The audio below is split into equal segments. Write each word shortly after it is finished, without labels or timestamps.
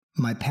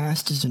My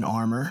past is an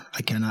armor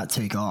I cannot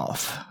take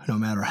off, no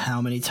matter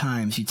how many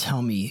times you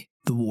tell me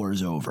the war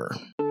is over.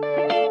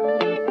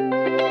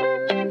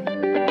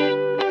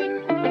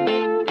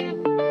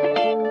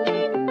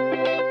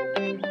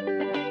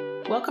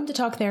 Welcome to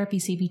Talk Therapy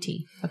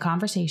CBT, a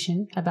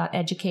conversation about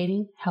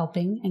educating,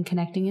 helping, and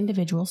connecting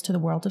individuals to the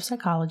world of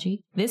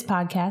psychology. This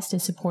podcast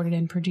is supported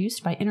and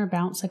produced by Inner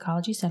Balance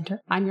Psychology Center.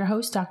 I'm your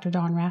host, Dr.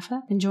 Dawn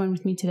Raffa, and joined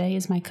with me today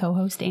is my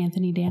co-host,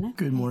 Anthony Dana.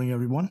 Good morning,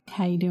 everyone.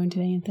 How you doing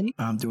today, Anthony?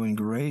 I'm doing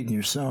great. And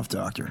yourself,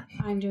 Doctor?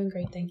 I'm doing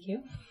great, thank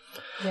you.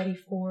 Ready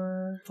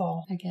for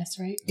fall, I guess,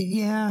 right?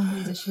 Yeah.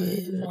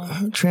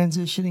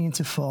 Transitioning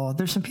into fall.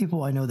 There's some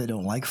people I know that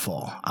don't like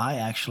fall. I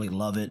actually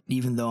love it.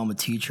 Even though I'm a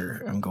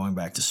teacher, I'm going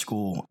back to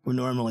school. We're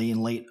normally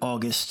in late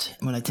August.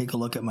 When I take a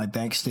look at my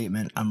bank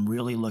statement, I'm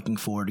really looking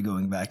forward to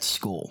going back to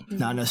school. Mm-hmm.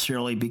 Not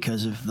necessarily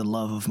because of the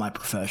love of my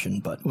profession,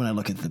 but when I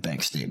look at the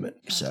bank statement.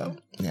 Gotcha. So,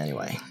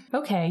 anyway.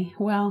 Okay.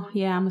 Well,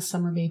 yeah, I'm a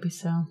summer baby,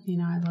 so,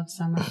 I love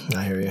summer.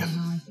 I hear you. I know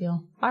how I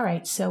feel. All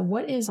right. So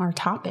what is our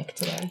topic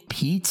today?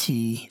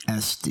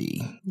 PTSD.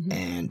 Mm-hmm.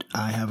 And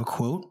I have a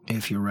quote,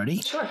 if you're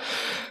ready. Sure.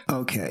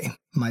 Okay.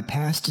 My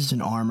past is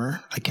an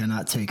armor I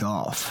cannot take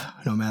off,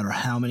 no matter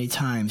how many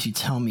times you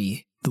tell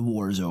me the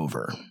war is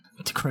over.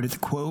 To credit the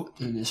quote,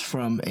 it is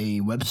from a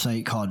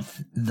website called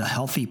The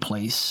Healthy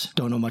Place.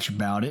 Don't know much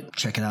about it.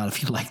 Check it out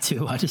if you'd like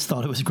to. I just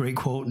thought it was a great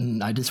quote,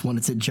 and I just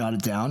wanted to jot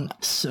it down.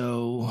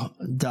 So,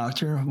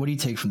 Doctor, what do you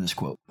take from this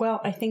quote? Well,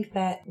 I think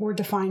that we're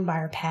defined by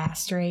our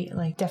past, right?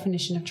 Like,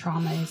 definition of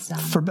trauma is...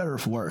 for better or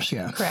for worse,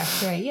 yeah.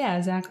 Correct, right. Yeah,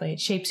 exactly. It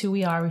shapes who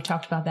we are. We've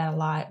talked about that a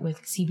lot with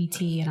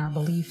CBT and our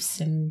beliefs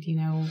and,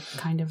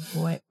 kind of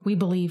what we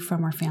believe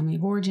from our family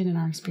of origin and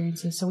our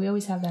experiences. So we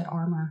always have that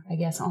armor, I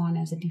guess, on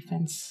as a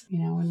defense,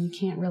 and we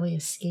can't really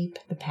escape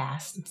the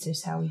past. It's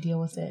just how we deal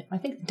with it. I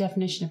think the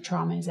definition of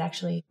trauma is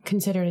actually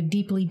considered a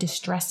deeply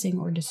distressing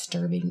or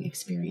disturbing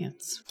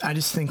experience. I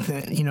just think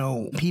that,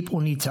 people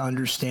need to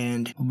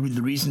understand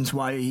the reasons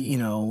why,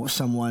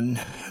 someone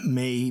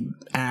may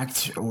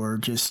act or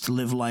just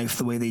live life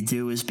the way they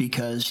do is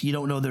because you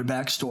don't know their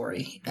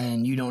backstory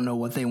and you don't know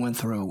what they went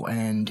through.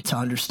 And to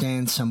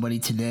understand somebody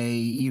today,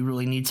 you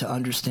really need to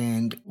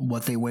understand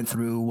what they went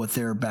through, what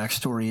their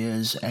backstory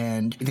is.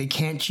 And they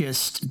can't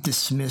just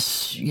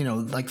dismiss,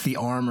 like the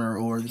armor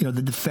or,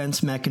 the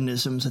defense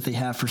mechanisms that they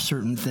have for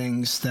certain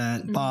things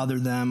that bother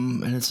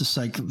them. And it's just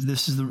like,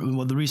 this is the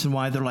reason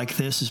why they're like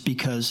this is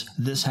because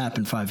this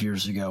happened 5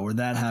 years ago or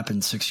that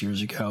happened 6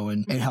 years ago.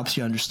 And it helps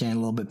you understand a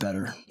little bit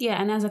better. Yeah.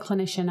 And as a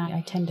clinician,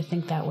 I tend to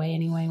think that way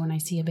anyway. When I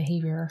see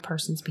a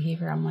person's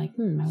behavior, I'm like,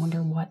 I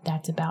wonder what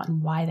that's about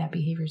and why that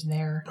behavior is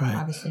there. Right.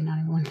 Obviously, not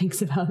everyone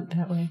thinks about it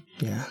that way.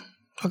 Yeah.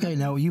 Okay.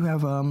 Now you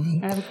have, I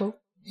have a quote.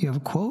 You have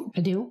a quote?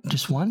 I do.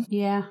 Just one?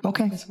 Yeah.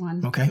 Okay. Just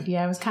one. Okay.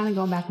 Yeah, I was kind of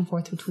going back and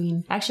forth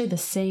between actually the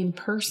same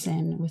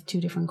person with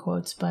two different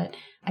quotes, but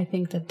I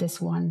think that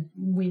this one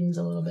wins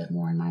a little bit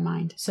more in my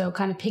mind. So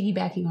kind of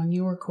piggybacking on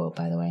your quote,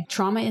 by the way,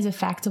 trauma is a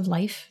fact of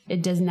life.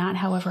 It does not,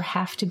 however,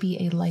 have to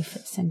be a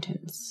life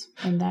sentence.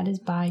 And that is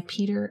by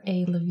Peter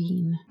A.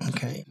 Levine.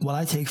 Okay. What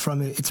I take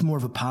from it, it's more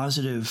of a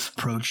positive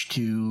approach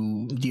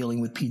to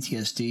dealing with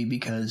PTSD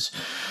because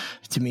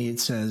to me it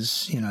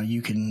says, you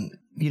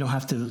don't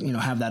have to,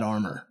 have that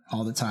armor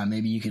all the time.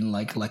 Maybe you can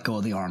let go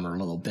of the armor a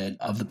little bit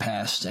of the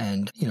past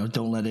and,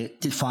 don't let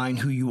it define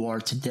who you are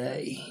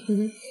today.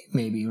 Mm-hmm.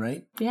 Maybe,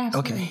 right? Yeah.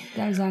 Absolutely. Okay.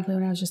 That's exactly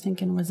what I was just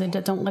thinking was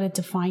that don't let it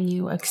define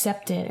you,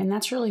 accept it. And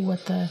that's really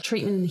what the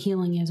treatment and the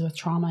healing is with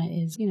trauma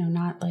is,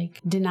 not like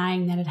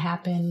denying that it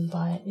happened,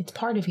 but it's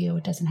part of you.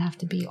 It doesn't have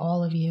to be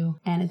all of you.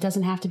 And it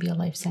doesn't have to be a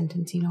life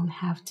sentence. You don't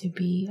have to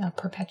be a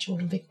perpetual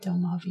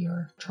victim of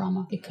your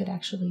trauma. It could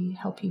actually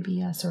help you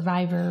be a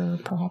survivor,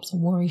 perhaps a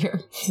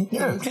warrior.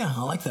 Yeah,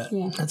 I like that.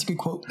 Yeah. That's a good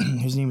quote.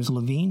 His name is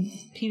Levine.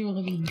 Peter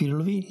Levine. Peter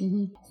Levine.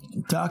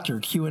 Mm-hmm. Doctor,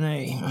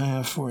 Q&A I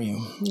have for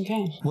you.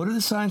 Okay. What are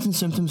the signs and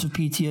symptoms of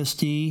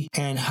PTSD,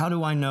 and how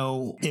do I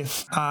know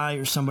if I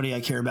or somebody I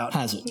care about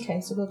has it?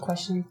 Okay, so good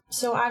question.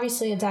 So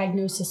obviously a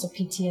diagnosis of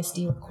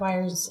PTSD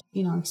requires,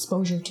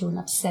 exposure to an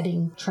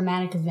upsetting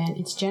traumatic event.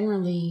 It's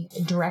generally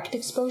direct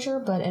exposure,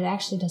 but it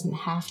actually doesn't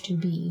have to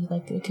be.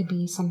 Like it could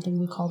be something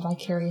we call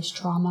vicarious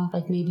trauma,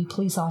 like maybe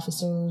police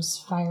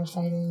officers,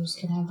 firefighters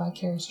can have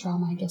vicarious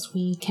trauma. I guess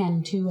we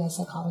can too as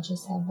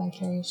psychologists have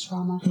vicarious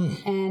trauma.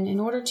 And in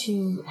order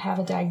to have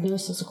a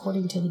diagnosis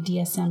according to the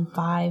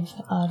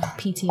DSM-5 of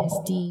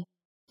PTSD,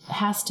 it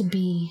has to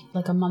be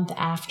like a month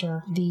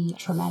after the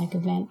traumatic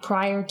event,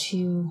 prior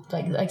to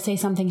like say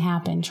something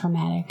happened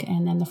traumatic,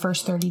 and then the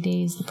first 30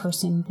 days the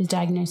person is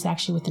diagnosed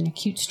actually with an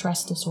acute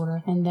stress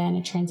disorder, and then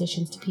it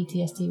transitions to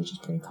PTSD, which is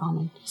pretty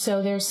common.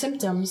 So there's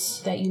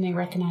symptoms that you may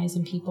recognize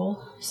in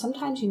people.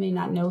 Sometimes you may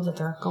not know that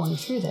they're going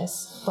through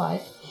this,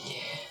 but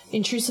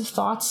intrusive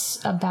thoughts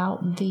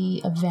about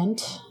the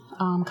event,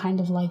 kind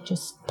of like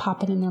just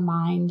popping in their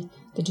mind,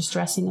 the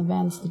distressing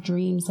events, the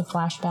dreams, the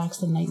flashbacks,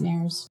 the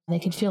nightmares. They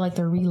could feel like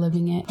they're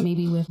reliving it.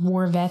 Maybe with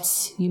war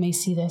vets, you may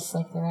see this,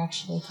 like they're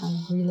actually kind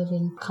of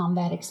reliving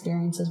combat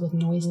experiences with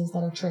noises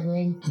that are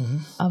triggering.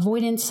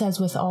 Avoidance, as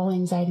with all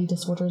anxiety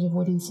disorders,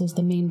 avoidance is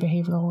the main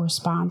behavioral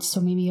response.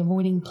 So maybe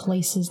avoiding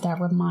places that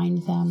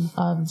remind them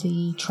of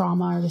the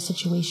trauma or the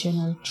situation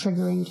or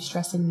triggering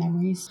distressing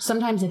memories.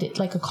 Sometimes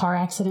like a car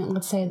accident,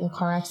 let's say the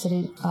car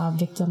accident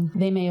victim,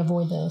 they may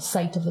avoid the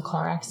site of the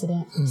car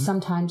accident.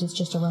 Sometimes it's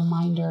just a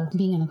reminder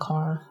being in a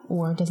car,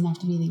 or it doesn't have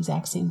to be the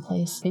exact same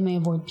place. They may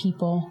avoid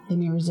people. They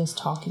may resist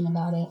talking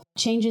about it.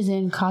 Changes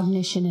in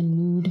cognition and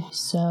mood.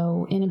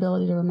 So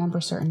inability to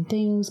remember certain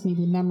things.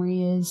 Maybe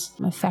memory is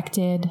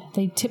affected.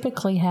 They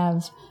typically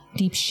have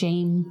deep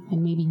shame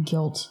and maybe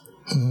guilt.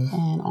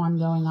 And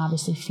ongoing,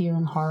 obviously, fear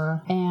and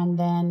horror. And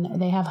then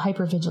they have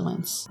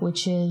hypervigilance,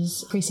 which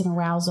is increase in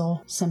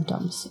arousal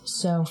symptoms.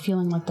 So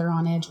feeling like they're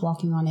on edge,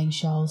 walking on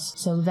eggshells.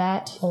 So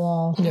that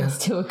all has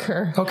to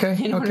occur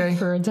in order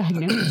for a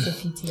diagnosis of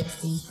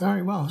PTSD. All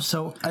right, well,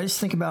 so I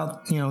just think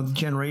about, the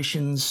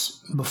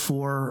generations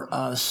before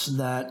us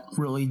that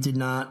really did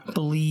not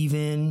believe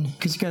in,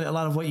 because you got a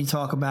lot of what you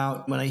talk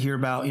about when I hear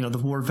about, the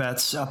war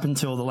vets up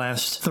until the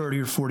last 30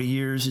 or 40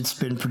 years, it's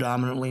been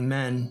predominantly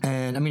men.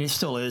 And I mean, it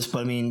still is,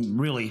 but I mean,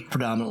 really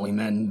predominantly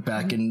men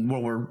back in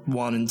World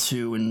War I and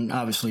II, and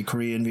obviously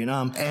Korea and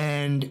Vietnam.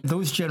 And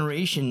those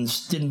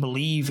generations didn't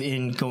believe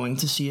in going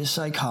to see a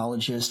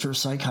psychologist or a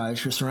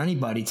psychiatrist or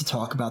anybody to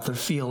talk about their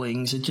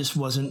feelings. It just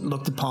wasn't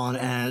looked upon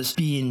as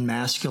being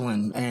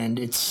masculine, and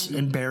it's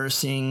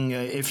embarrassing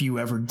if you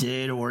ever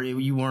did, or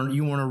you weren't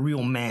a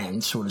real man,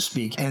 so to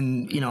speak.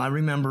 And I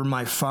remember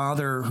my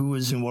father, who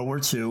was in World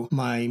War II.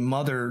 My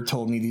mother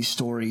told me these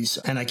stories,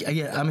 and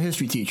I'm a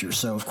history teacher,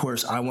 so of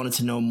course I wanted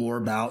to know more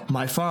about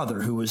my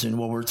father, who was in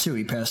World War II.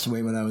 He passed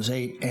away when I was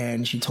 8,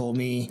 and she told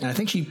me, and I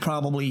think she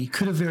probably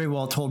could have very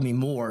well told me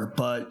more,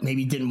 but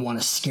maybe didn't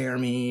want to scare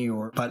me,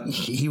 but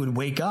he would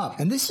wake up.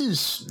 And this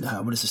is,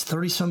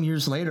 30-some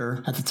years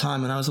later at the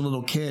time when I was a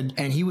little kid,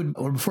 and he would,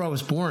 or before I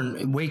was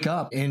born, wake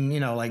up in,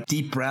 like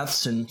deep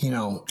breaths, and,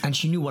 and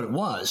she knew what it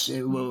was.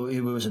 It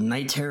was a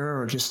night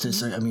terror, or just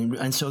this,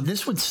 and so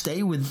this would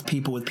stay with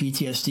people with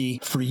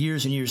PTSD for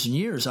years and years and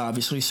years,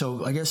 obviously.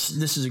 So I guess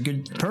this is a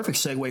perfect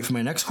segue for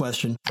my next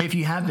question. If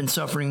you have been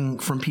suffering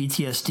from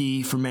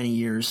PTSD for many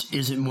years,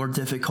 is it more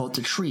difficult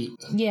to treat?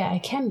 Yeah,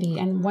 it can be.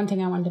 And one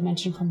thing I wanted to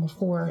mention from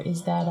before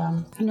is that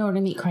in order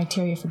to meet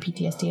criteria for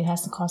PTSD, it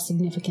has to cause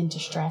significant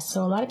distress.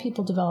 So a lot of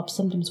people develop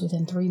symptoms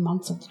within 3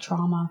 months of the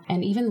trauma,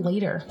 and even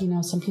later.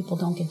 Some people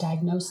don't get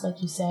diagnosed,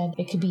 like you said.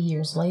 It could be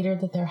years later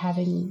that they're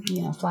having,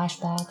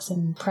 flashbacks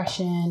and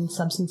depression,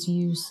 substance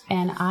use.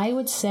 And I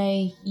would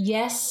say,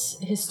 yes,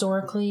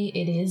 historically,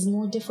 it is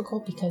more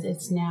difficult because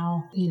it's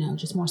now,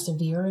 just more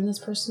severe in this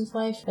person's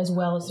life, as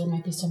well as there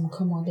might be some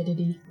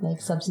comorbidity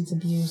like substance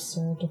abuse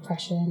or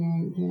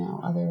depression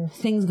or, other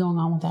things going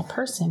on with that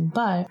person.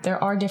 But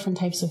there are different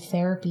types of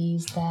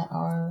therapies that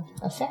are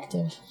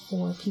effective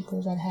for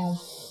people that have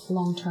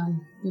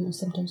long-term,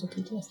 symptoms of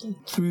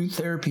PTSD. Through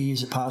therapy,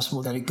 is it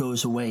possible that it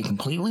goes away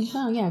completely?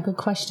 Oh, yeah, good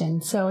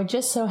question. So it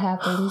just so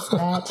happens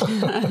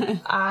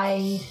that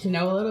I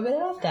know a little bit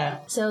about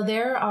that. So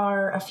there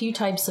are a few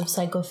types of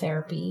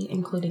psychotherapy,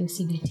 including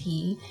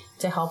CBT,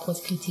 to help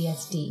with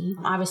PTSD.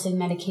 Obviously,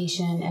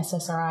 medication,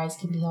 SSRIs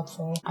can be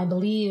helpful. I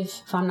believe,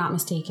 if I'm not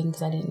mistaken,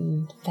 because I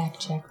didn't fact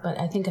check, but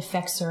I think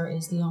Effexor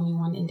is the only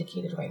one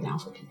indicated right now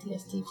for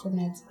PTSD for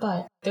meds.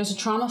 But there's a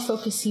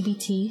trauma-focused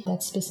CBT,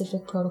 that's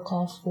specific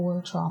protocol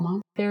for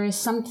trauma. There is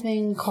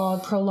something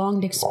called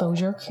prolonged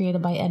exposure,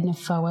 created by Edna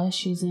Foa.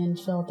 She's in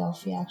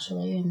Philadelphia,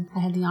 actually, and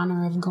I had the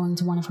honor of going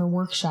to one of her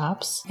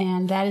workshops.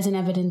 And that is an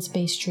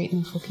evidence-based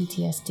treatment for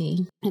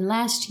PTSD. And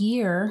last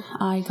year,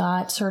 I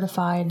got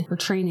certified, or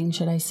training,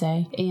 should I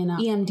say, in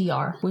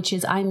EMDR, which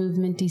is eye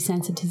movement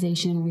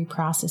desensitization and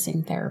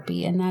reprocessing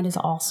therapy. And that is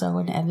also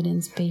an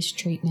evidence-based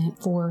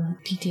treatment for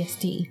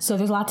PTSD. So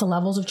there's lots of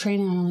levels of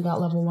training. I only got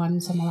level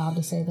 1, so I'm allowed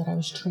to say that I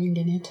was trained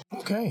in it.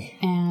 Okay.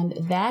 And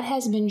that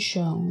has been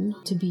shown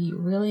to be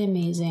really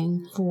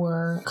amazing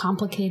for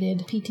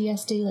complicated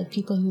PTSD, like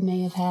people who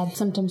may have had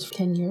symptoms for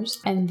 10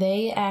 years. And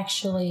they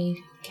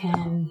actually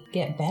can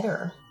get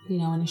better, in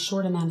a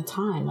short amount of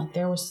time. Like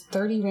there was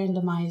 30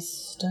 randomized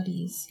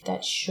studies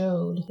that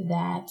showed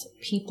that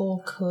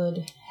people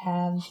could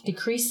have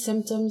decreased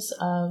symptoms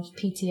of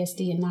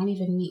PTSD and not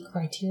even meet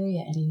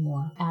criteria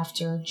anymore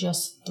after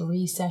just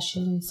 3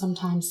 sessions,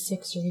 sometimes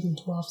 6 or even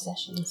 12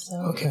 sessions. So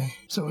okay.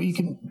 So you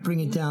can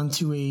bring it down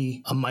to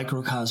a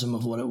microcosm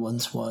of what it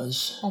once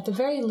was. At the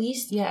very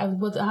least, yeah,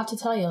 I have to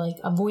tell you, like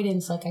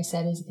avoidance, like I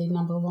said, is the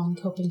number one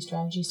coping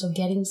strategy. So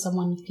getting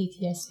someone with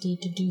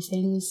PTSD to do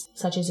things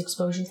such as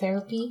exposure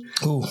therapy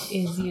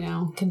is,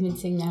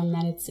 convincing them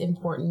that it's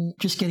important.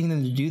 Just getting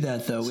them to do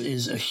that, though,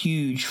 is a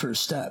huge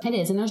first step. It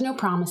is, and there's no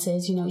promise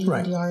promises,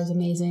 EMDR is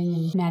amazing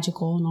and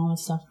magical and all that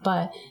stuff,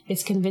 but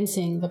it's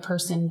convincing the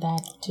person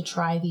that to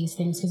try these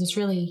things, because it's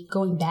really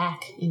going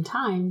back in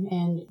time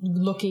and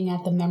looking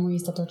at the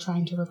memories that they're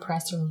trying to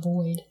repress or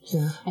avoid,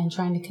 and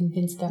trying to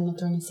convince them that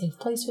they're in a safe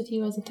place with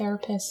you as a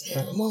therapist,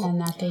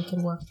 and that they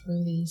can work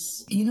through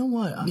these. You know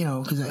what?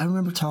 Because I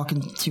remember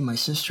talking to my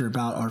sister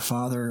about our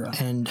father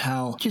and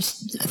how,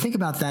 just think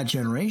about that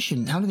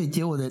generation. How did they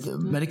deal with it?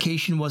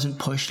 Medication wasn't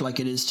pushed like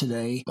it is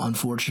today,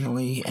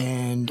 unfortunately,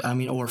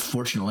 or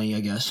fortunately, I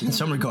guess, in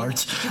some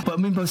regards. But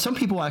some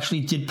people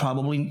actually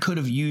could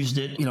have used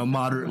it,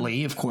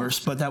 moderately, of course,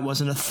 but that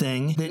wasn't a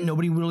thing. That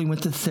nobody really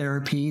went to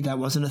therapy. That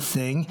wasn't a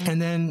thing.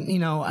 And then,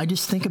 I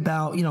just think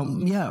about,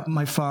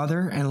 my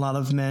father and a lot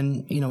of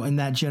men, in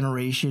that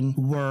generation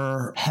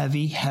were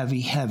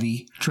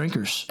heavy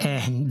drinkers.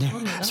 And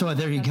so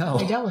there you go.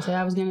 They dealt with it.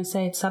 I was going to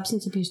say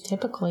substance abuse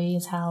typically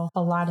is how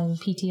a lot of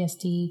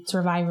PTSD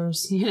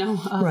survivors,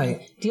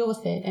 deal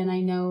with it. And I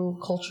know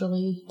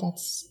culturally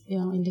that's,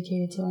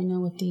 indicated too. I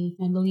know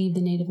I believe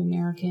the Native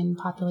American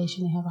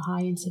population, they have a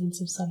high incidence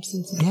of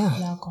substance abuse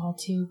with alcohol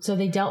too. So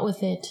they dealt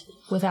with it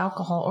with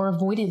alcohol or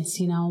avoidance,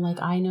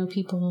 like I know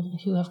people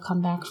who have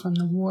come back from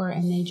the war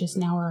and they just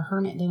now are a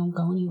hermit. They don't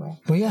go anywhere.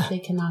 Well, yeah. They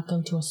cannot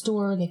go to a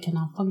store. They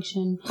cannot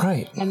function.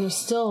 Right. And there's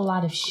still a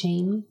lot of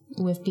shame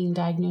with being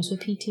diagnosed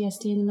with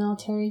PTSD in the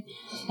military.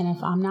 And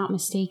if I'm not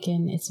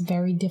mistaken, it's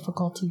very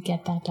difficult to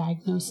get that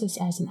diagnosis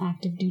as an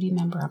active duty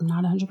member. I'm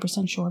not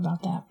 100% sure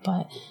about that,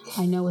 but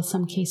I know with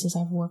some cases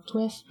I've worked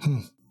with,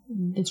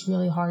 it's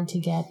really hard to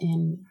get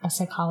in a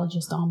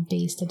psychologist on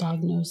base to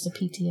diagnose the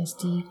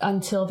PTSD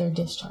until they're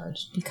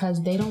discharged,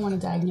 because they don't want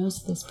to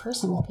diagnose this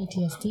person with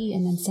PTSD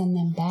and then send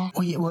them back.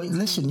 Well,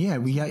 listen,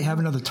 we have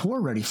another tour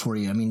ready for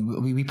you. I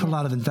mean, we put a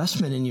lot of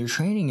investment in your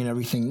training and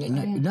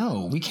everything.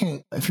 No, we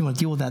can't. If you want to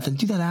deal with that, then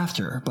do that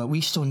after, but we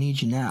still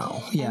need you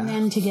now. Yeah. And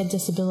then to get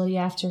disability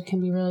after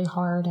can be really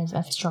hard.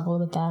 I've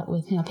struggled with that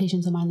with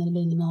patients of mine that have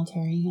been in the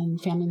military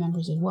and family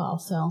members as well.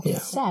 So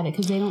it's sad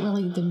because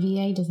the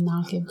VA does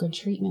not give good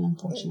treatment,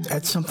 unfortunately.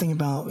 That's something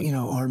about,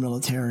 our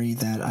military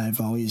that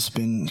I've always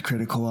been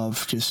critical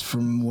of, just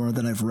from more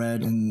that I've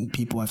read and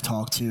people I've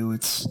talked to.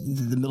 It's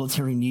the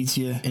military needs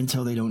you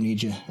until they don't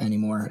need you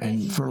anymore.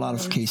 And for a lot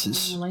of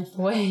cases. Your life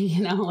away,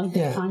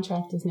 the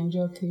contract is no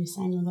joke. You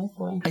sign your life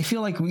away. I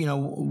feel like,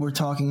 we're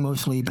talking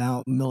mostly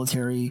about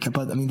military,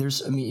 but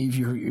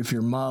if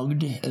you're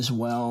mugged as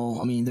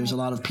well, there's a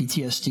lot of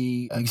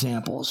PTSD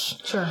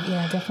examples. Sure.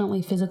 Yeah,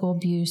 definitely physical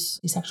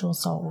abuse, sexual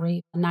assault,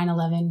 rape,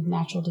 9/11,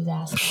 natural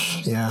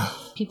disasters. Yeah.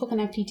 People can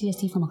have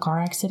PTSD from a car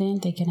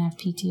accident. They can have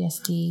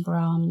PTSD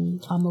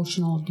from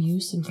emotional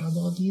abuse and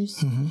verbal abuse.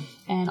 Mm-hmm.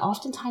 And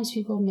oftentimes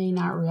people may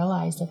not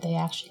realize that they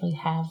actually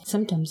have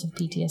symptoms of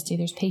PTSD.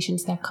 There's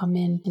patients that come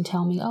in and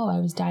tell me, I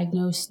was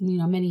diagnosed,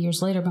 many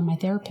years later by my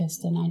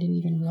therapist, and I didn't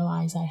even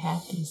realize I had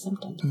these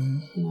symptoms.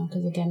 Mm-hmm.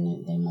 Because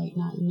again, they might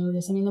not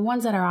notice. The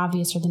ones that are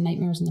obvious are the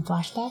nightmares and the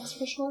flashbacks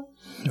for sure.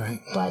 Right.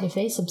 But if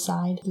they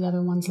subside, the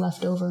other ones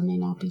left over may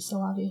not be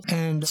so obvious.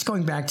 And just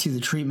going back to the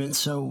treatment,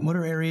 so what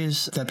are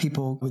areas that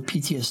people with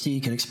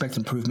PTSD can expect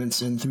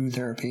improvements in through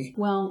therapy?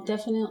 Well,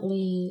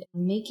 definitely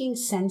making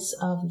sense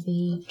of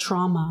the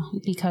trauma,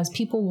 because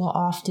people will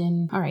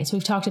often, all right, so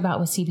we've talked about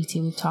with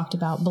CBT, we've talked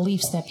about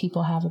beliefs that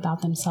people have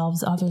about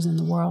themselves, others in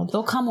the world.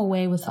 They'll come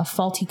away with a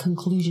faulty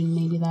conclusion,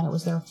 maybe that it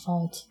was their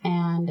fault.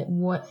 And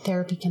what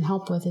therapy can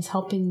help with is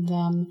helping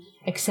them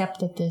accept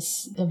that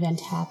this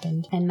event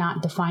happened and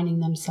not defining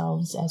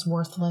themselves as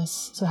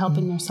worthless. So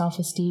helping their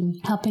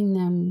self-esteem, helping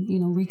them,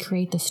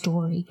 recreate the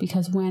story.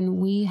 Because when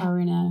we are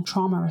in a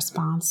trauma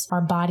response,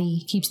 our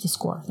body keeps the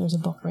score. There's a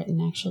book written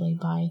actually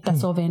by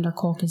Bessel van der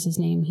Kolk is his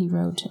name. He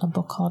wrote a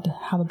book called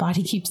How the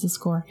Body Keeps the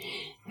Score.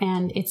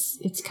 And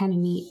it's kind of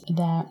neat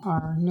that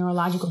our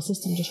neurological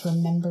system just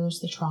remembers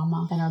the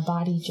trauma and our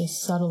body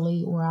just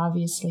subtly or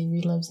obviously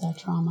relives that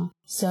trauma.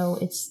 So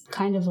it's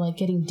kind of like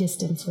getting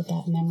distance with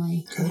that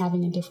memory and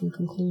having a different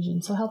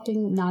conclusion. So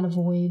helping not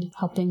avoid,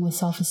 helping with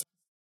self-esteem,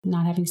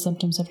 not having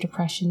symptoms of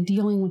depression,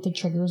 dealing with the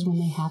triggers when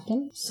they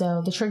happen.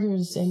 So the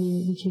triggers,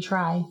 we can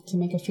try to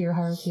make a fear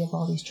hierarchy of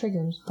all these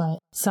triggers, but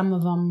some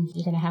of them,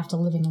 you're going to have to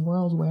live in a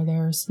world where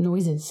there's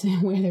noises,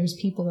 where there's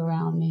people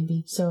around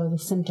maybe. So the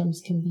symptoms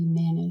can be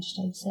managed,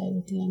 I'd say,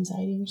 with the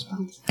anxiety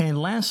response. And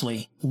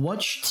lastly,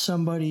 what should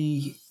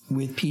somebody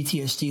with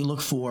PTSD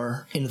look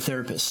for in a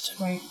therapist?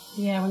 Right.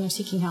 Yeah, when they're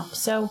seeking help.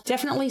 So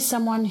definitely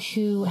someone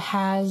who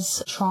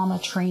has trauma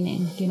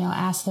training,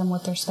 ask them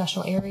what their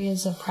special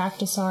areas of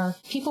practice are.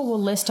 People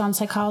will list on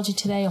Psychology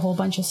Today a whole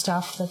bunch of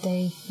stuff that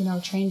they,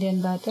 are trained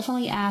in, but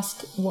definitely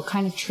ask what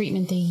kind of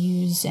treatment they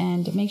use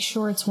and make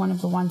sure it's one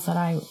of the ones that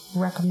I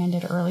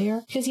recommended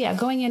earlier. Because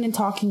going in and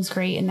talking is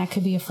great and that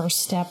could be a first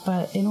step,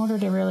 but in order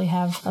to really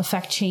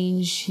affect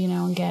change,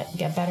 and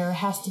get better, it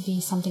has to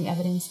be something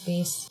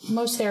evidence-based.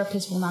 Most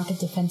therapists will not not get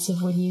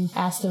defensive when you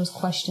ask those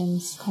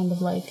questions, kind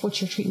of like,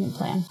 what's your treatment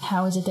plan?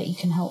 How is it that you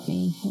can help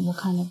me? And what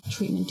kind of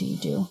treatment do you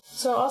do?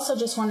 So I also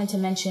just wanted to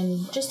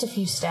mention just a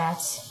few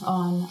stats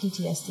on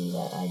PTSD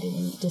that I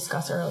didn't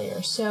discuss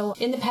earlier. So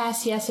in the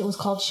past, yes, it was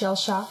called shell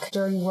shock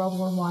during World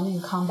War I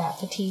and combat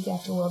fatigue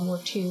after World War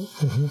II.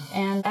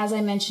 And as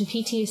I mentioned,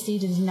 PTSD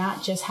does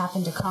not just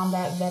happen to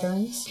combat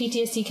veterans.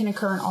 PTSD can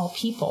occur in all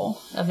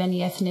people of any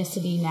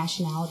ethnicity,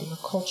 nationality, or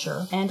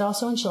culture, and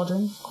also in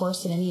children, of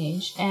course, at any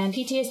age. And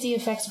PTSD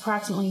affects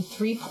approximately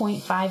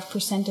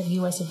 3.5% of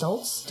U.S.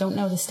 adults. Don't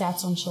know the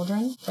stats on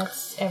children.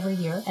 That's every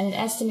year. And an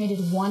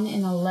estimated 1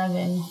 in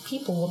 11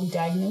 people will be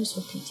diagnosed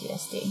with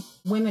PTSD.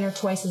 Women are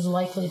twice as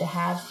likely to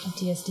have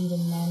PTSD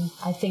than men.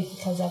 I think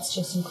because that's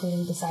just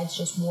including, besides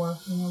just war,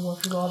 war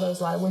people, although there's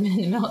a lot of women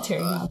in the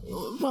military now.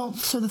 Well,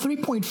 so the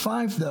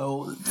 3.5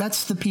 though,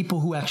 that's the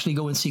people who actually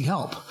go and seek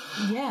help.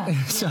 Yeah.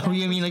 So I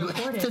mean, like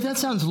that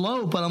sounds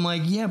low, but I'm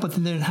like, yeah, but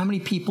then how many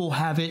people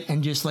have it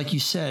and just like you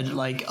said,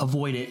 like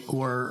avoid it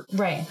or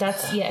right?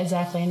 That's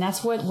exactly, and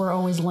that's what we're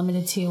always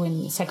limited to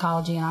in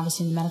psychology and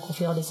obviously in the medical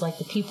field is like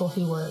the people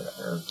who are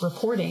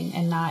reporting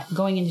and not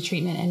going into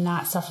treatment and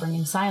not suffering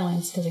in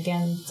silence because again,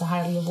 it's a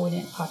highly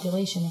avoidant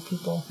population of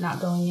people not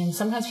going in.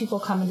 Sometimes people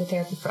come into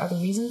therapy for other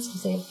reasons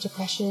because they have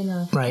depression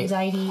or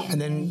anxiety.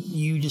 And then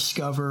you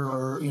discover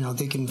or,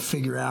 they can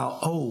figure out,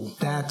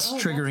 that's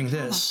triggering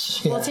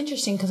this. Well, it's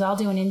interesting because I'll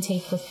do an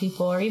intake with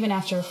people or even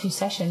after a few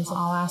sessions,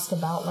 I'll ask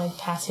about like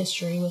past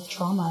history with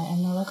trauma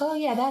and they're like, oh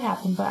yeah, that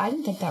happened, but I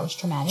didn't think that was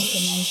traumatic.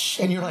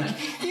 And you're like,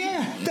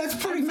 yeah, that's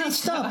pretty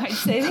messed up. I'd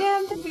say,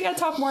 yeah, we got to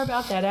talk more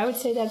about that. I would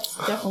say that's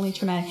definitely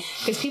traumatic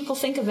because people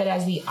think of it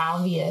as the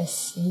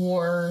obvious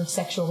war,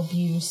 sexual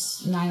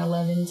abuse,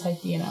 9/11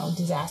 type,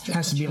 disaster. It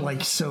has to be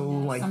like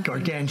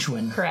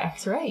gargantuan.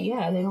 Correct, right?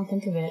 Yeah, they don't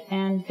think of it.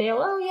 And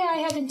they'll,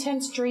 I have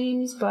intense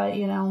dreams, but,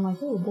 I'm like,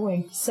 oh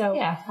boy. So,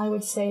 yeah, I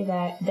would say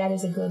that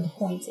is a good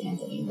point,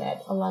 Anthony,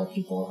 that a lot of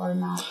people are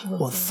not.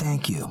 Well,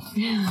 thank you.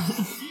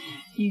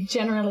 You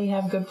generally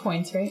have good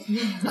points, right?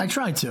 I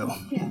try to.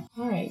 Yeah.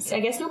 All right. So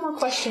I guess no more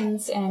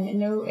questions and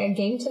no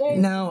game today?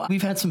 No.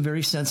 We've had some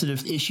very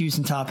sensitive issues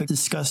and topics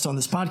discussed on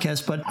this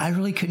podcast, but I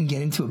really couldn't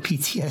get into a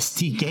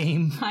PTSD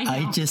game. I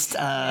know.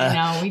 I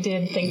know. We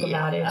did think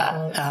about it.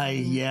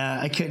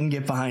 I couldn't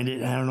get behind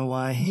it. I don't know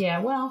why. Yeah,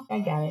 well, I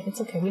get it. It's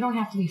okay. We don't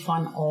have to be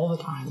fun all the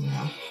time,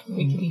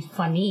 We can be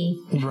funny.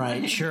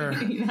 Right, sure.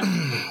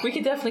 We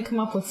could definitely come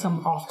up with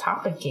some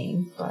off-topic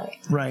game, but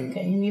right.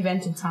 Okay, in the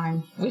event of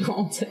time, we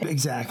won't.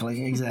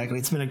 Exactly.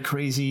 It's been a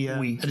crazy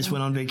week. I just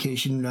went on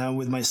vacation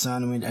with my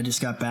son. I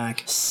just got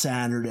back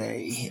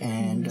Saturday,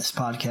 and this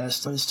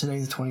podcast, what is today,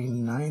 the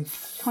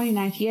 29th?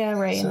 29th, yeah,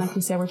 right. So, and like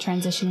we said, we're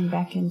transitioning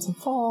back into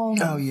fall.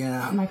 Oh,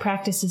 yeah. My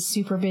practice is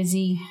super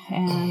busy,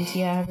 and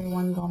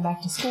everyone going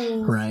back to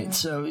school. Right.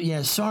 So,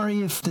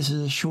 sorry if this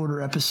is a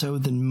shorter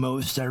episode than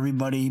most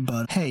everybody,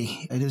 but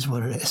hey, it is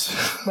what it is.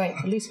 Right.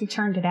 At least we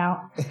turned it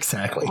out.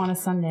 Exactly. On a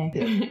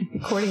Sunday,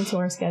 according to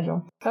our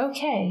schedule.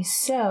 Okay,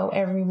 so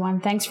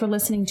everyone, thanks for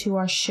listening to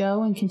our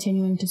show and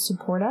continuing to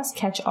support us.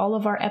 Catch all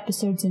of our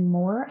episodes and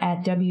more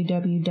at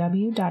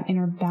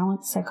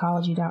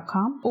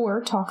www.innerbalancepsychology.com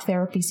or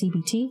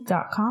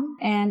talktherapycbt.com,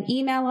 and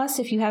email us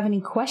if you have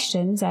any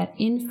questions at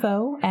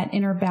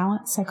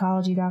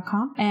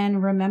info@innerbalancepsychology.com.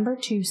 And remember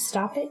to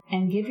stop it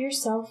and give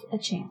yourself a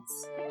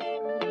chance.